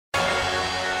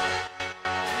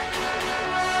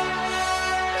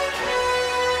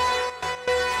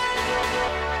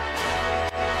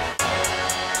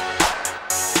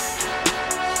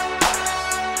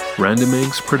Random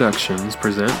Eggs Productions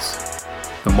presents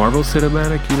the Marvel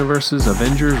Cinematic Universe's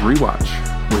Avengers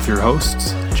Rewatch with your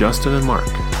hosts, Justin and Mark.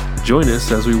 Join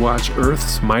us as we watch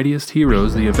Earth's mightiest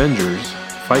heroes, the Avengers,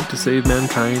 fight to save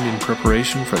mankind in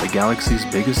preparation for the galaxy's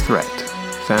biggest threat,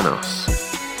 Thanos.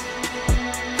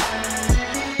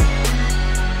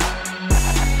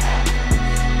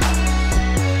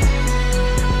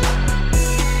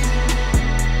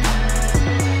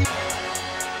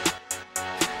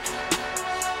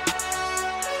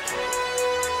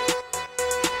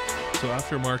 So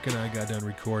after Mark and I got done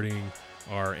recording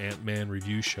our Ant-Man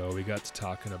review show, we got to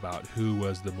talking about who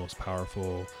was the most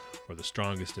powerful or the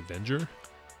strongest Avenger.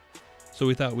 So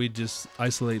we thought we'd just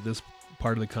isolate this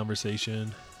part of the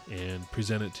conversation and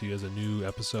present it to you as a new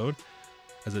episode,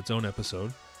 as its own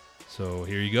episode. So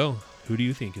here you go. Who do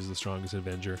you think is the strongest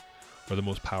Avenger or the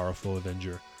most powerful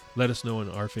Avenger? Let us know on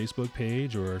our Facebook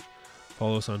page or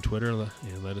follow us on Twitter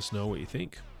and let us know what you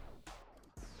think.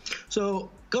 So,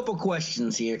 couple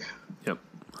questions here. Yep.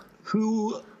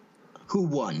 Who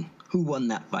won? Who won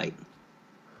that fight?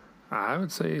 I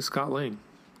would say Scott Lang.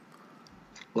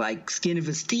 Like skin of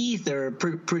his teeth, or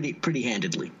pretty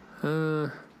handedly?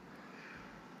 Not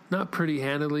pretty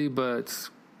handedly, but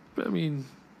I mean,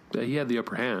 he had the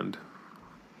upper hand.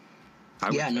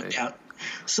 Yeah, no doubt.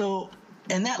 So,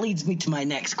 and that leads me to my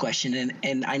next question,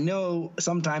 and I know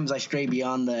sometimes I stray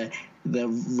beyond the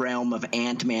realm of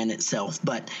Ant-Man itself,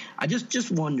 but I just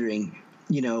wondering,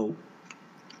 so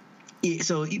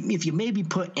if you maybe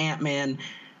put Ant-Man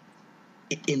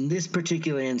in this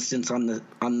particular instance on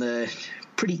the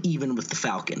pretty even with the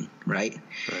Falcon, right?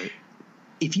 Right.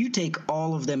 If you take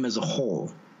all of them as a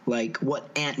whole, like what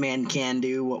Ant-Man can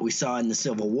do, what we saw in the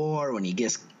Civil War when he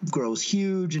grows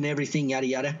huge and everything, yada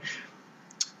yada,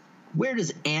 where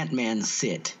does Ant-Man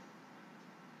sit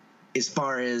as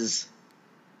far as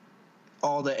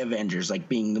all the Avengers, like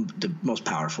being the most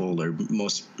powerful or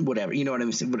most whatever, you know what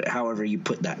I'm saying? However you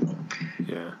put that.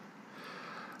 Yeah.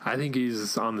 I think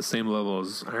he's on the same level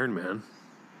as Iron Man.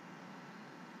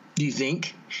 Do you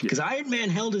think? Because Iron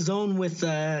Man held his own with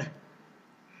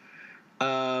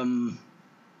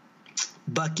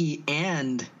Bucky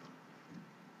and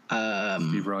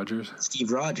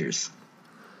Steve Rogers.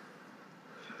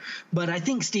 But I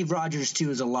think Steve Rogers,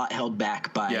 too, is a lot held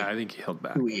back by I think he held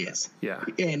back. Who he is. Yeah.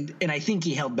 And I think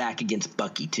he held back against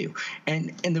Bucky, too.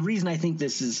 And the reason I think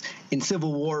this is in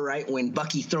Civil War, right, when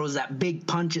Bucky throws that big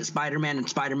punch at Spider-Man and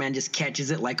Spider-Man just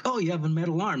catches it like, oh, you have a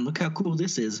metal arm. Look how cool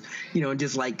this is.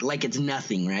 Just like it's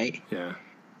nothing, right? Yeah.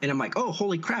 And I'm like, oh,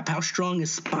 holy crap, how strong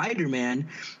is Spider-Man?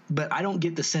 But I don't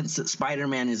get the sense that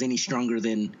Spider-Man is any stronger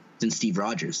than Steve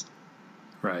Rogers.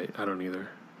 Right. I don't either.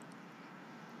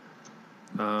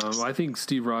 I think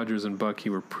Steve Rogers and Bucky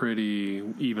were pretty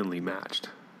evenly matched.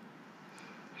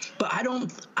 But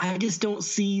I just don't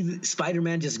see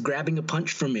Spider-Man just grabbing a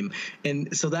punch from him.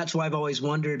 And so that's why I've always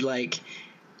wondered,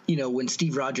 when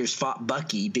Steve Rogers fought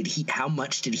Bucky, how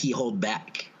much did he hold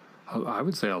back? I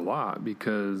would say a lot,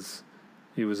 because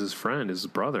he was his friend, his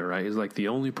brother, right? He's like the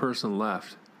only person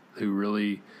left who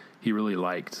he really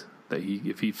liked. That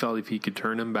if he felt if he could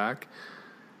turn him back,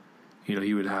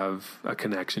 he would have a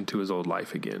connection to his old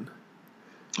life again.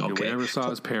 Okay. We never saw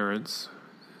his parents.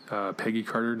 Peggy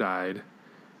Carter died.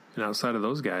 And outside of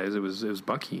those guys, it was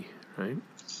Bucky, right?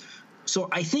 So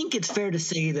I think it's fair to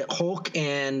say that Hulk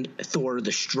and Thor are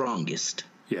the strongest.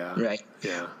 Yeah. Right?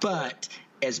 Yeah. But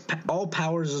as all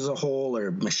powers as a whole,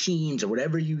 or machines, or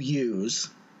whatever you use,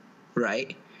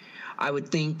 right, I would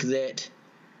think that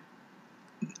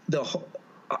the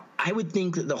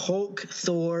Hulk,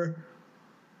 Thor,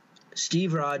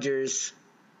 Steve Rogers,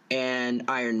 and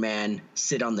Iron Man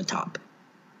sit on the top.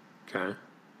 Okay.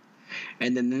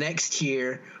 And then the next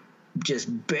tier,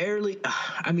 just barely.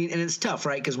 And it's tough,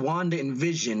 right? Because Wanda and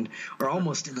Vision are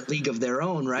almost in a league of their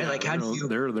own, right? Yeah,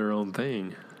 they're their own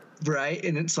thing, right?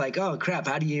 And it's like, oh crap,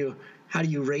 how do you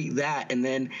rate that? And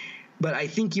then, but I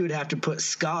think you would have to put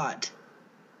Scott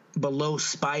below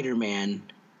Spider-Man,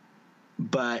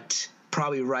 but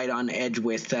probably right on edge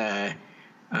with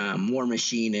War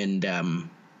Machine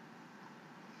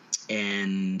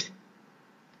and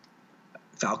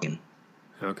Falcon.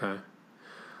 Okay.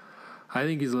 I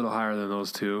think he's a little higher than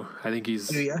those two. I think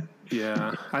he's...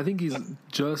 Yeah. I think he's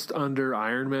just under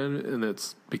Iron Man, and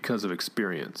it's because of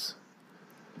experience.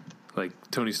 Like,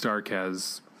 Tony Stark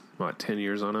has, 10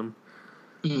 years on him?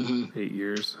 Mm-hmm. 8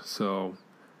 years. So,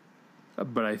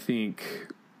 but I think...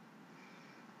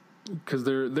 Because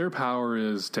their power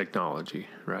is technology,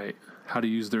 right? How to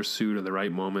use their suit at the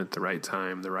right moment, the right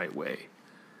time, the right way.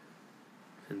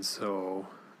 And so,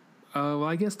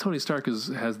 I guess Tony Stark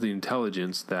has the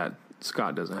intelligence that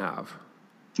Scott doesn't have.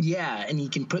 Yeah, and he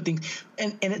can put things,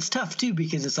 and it's tough too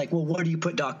because it's like, well, where do you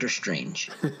put Doctor Strange?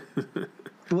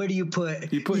 Where do you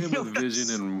put? You put him with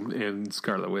Vision and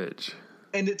Scarlet Witch,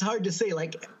 and it's hard to say.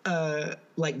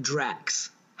 Like Drax.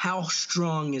 How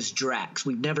strong is Drax?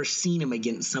 We've never seen him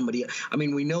against somebody. I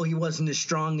mean, we know he wasn't as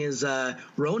strong as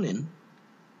Ronan.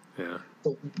 Yeah.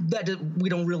 We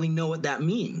don't really know what that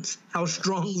means. How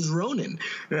strong was Ronan,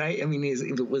 right? I mean,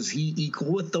 was he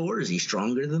equal with Thor? Is he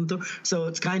stronger than Thor? So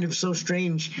it's kind of so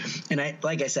strange. And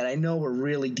like I said, I know we're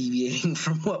really deviating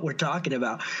from what we're talking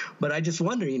about, but I just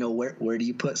wonder, where do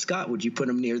you put Scott? Would you put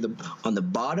him on the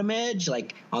bottom edge,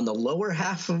 like on the lower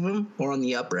half of him, or on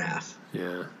the upper half?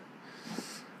 Yeah,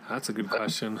 that's a good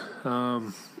question.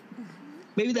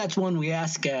 Maybe that's one we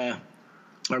ask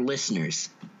our listeners,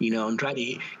 and try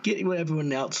to get what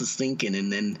everyone else is thinking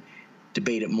and then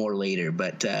debate it more later.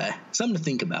 But something to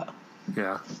think about.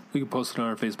 Yeah, we can post it on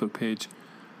our Facebook page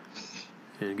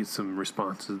and get some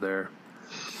responses there.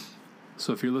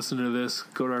 So if you're listening to this,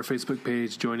 go to our Facebook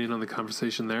page, join in on the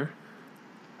conversation there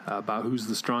about who's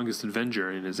the strongest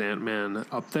Avenger, and is Ant-Man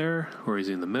up there, or is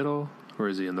he in the middle, or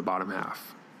is he in the bottom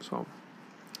half? So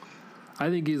I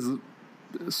think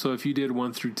so if you did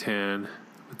 1 through 10,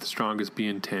 with the strongest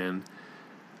being 10,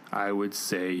 I would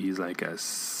say he's like a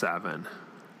 7.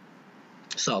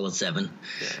 Solid 7.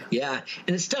 Yeah.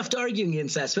 And it's tough to argue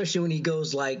against that, especially when he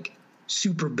goes like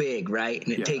super big, right?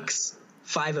 And it takes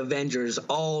 5 Avengers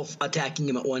all attacking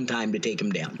him at one time to take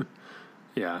him down.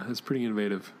 Yeah, it's pretty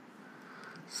innovative.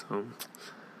 So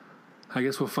I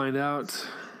guess we'll find out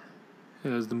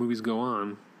as the movies go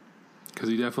on, because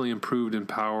he definitely improved in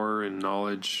power and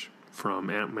knowledge from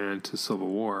Ant-Man to Civil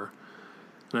War.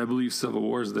 And I believe Civil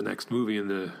War is the next movie in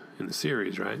the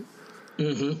series, right?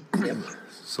 Mm-hmm. Yep.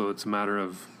 So it's a matter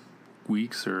of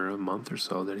weeks or a month or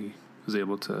so that he was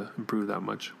able to improve that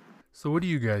much. So what do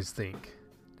you guys think?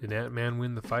 Did Ant-Man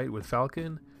win the fight with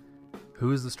Falcon?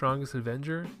 Who is the strongest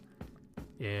Avenger?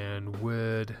 And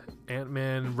would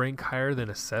Ant-Man rank higher than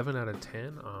a 7 out of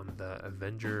 10 on the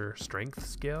Avenger strength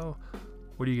scale?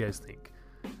 What do you guys think?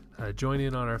 Join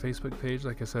in on our Facebook page,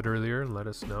 like I said earlier, and let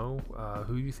us know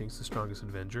who you think is the strongest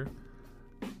Avenger.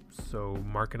 So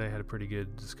Mark and I had a pretty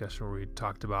good discussion where we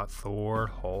talked about Thor,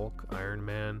 Hulk, Iron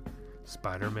Man,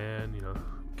 Spider-Man,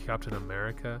 Captain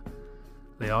America.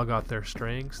 They all got their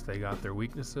strengths, they got their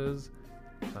weaknesses.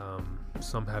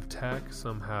 Some have tech,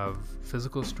 some have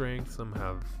physical strength, some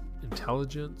have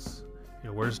intelligence.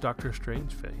 Where's Doctor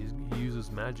Strange fit? He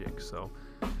uses magic, so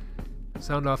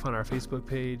sound off on our Facebook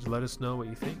page. Let us know what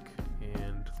you think.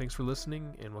 And thanks for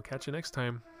listening, and we'll catch you next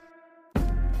time.